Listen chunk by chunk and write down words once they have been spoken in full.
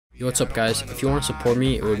Yo, what's up guys? If you want to support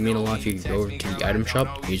me, it would mean a lot if you could go over to the item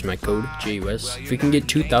shop, use my code JUS. If we can get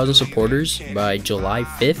 2,000 supporters by July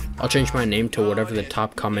 5th, I'll change my name to whatever the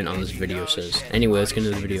top comment on this video says. Anyway, let's get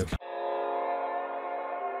into the video. Still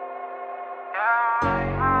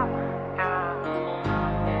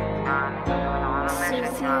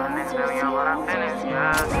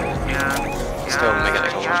make it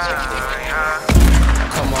like a 160.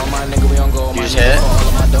 Come on, my nigga, we don't go. You just hit it? All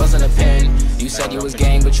of my doors in the pen. You said you was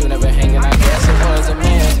gang, but you never hanging. I guess it was a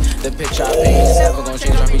myth. The picture I paint is never gonna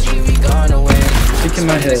change. RPG, we gonna win. Stick in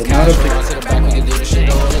my head, not a pick. To the back, we can do this shit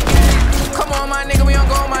all again. Come on, my nigga, we don't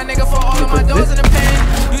go. My nigga, for all of my doors in the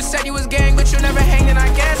pen. You said you was gang, but you never hanging.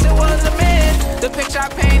 I guess it was a myth. The picture I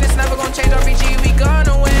paint is never gonna change. RPG, we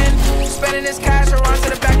gonna win. Spending this cash around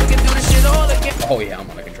to the back, we can do this shit all again. Oh yeah, I'm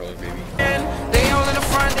on a controller, baby. They all in the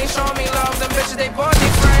front, they show me love. Them bitches, they bought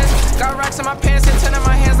their friends. Got racks in my pants and 10 in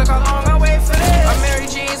my hands. Look how long I wait for this. I'm Mary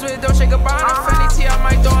Jeans with Dolce Gabbana, Fendi T. I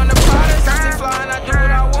might throw on the Prada. They fly and I do what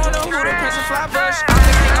I wanna. Who the Prince of Flatbush? I'm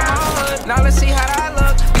the king of my hood. Now let's see how that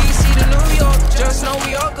look. DC to New York, just know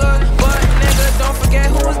we all good. But nigga, don't forget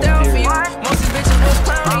who was down for you. Most these bitches was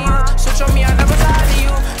clowning you. Switch on me, I never lied to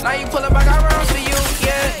you. Now you pull up, I got rounds for you.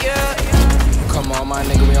 Yeah. Come on, my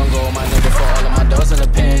nigga, we don't go. My nigga, for all of my doors in the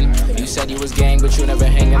pen. You said you was gang, but you never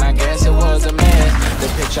hanging. I guess it was a myth. The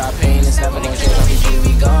picture I paint is never gonna change. RPG,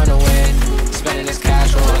 we gonna win. Spending this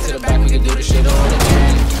cash, roll to the back, we can do this shit all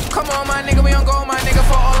again. Come on, my nigga, we don't go. My nigga,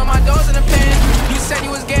 for all of my doors in the pen. You said you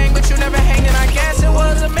was gang, but you never hanging. I guess it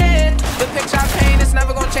was a myth. The picture I paint is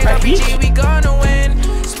never gonna change. RPG, we gonna win.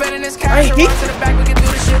 Spending this cash, roll to the back, we can do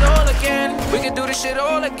this shit all again. We can do this shit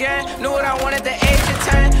all again. Knew what I wanted at the age of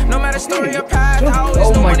 10. No matter story or path, I always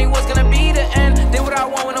knew money was gonna be the end. Did what I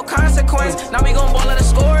want with no consequence. Now we gon' ball at the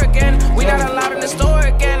score again. We got a lot in the store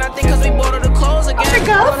again. I think cause we bought all the clothes again.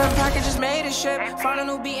 All the packages made a ship. Found a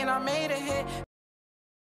new beat and I made a hit.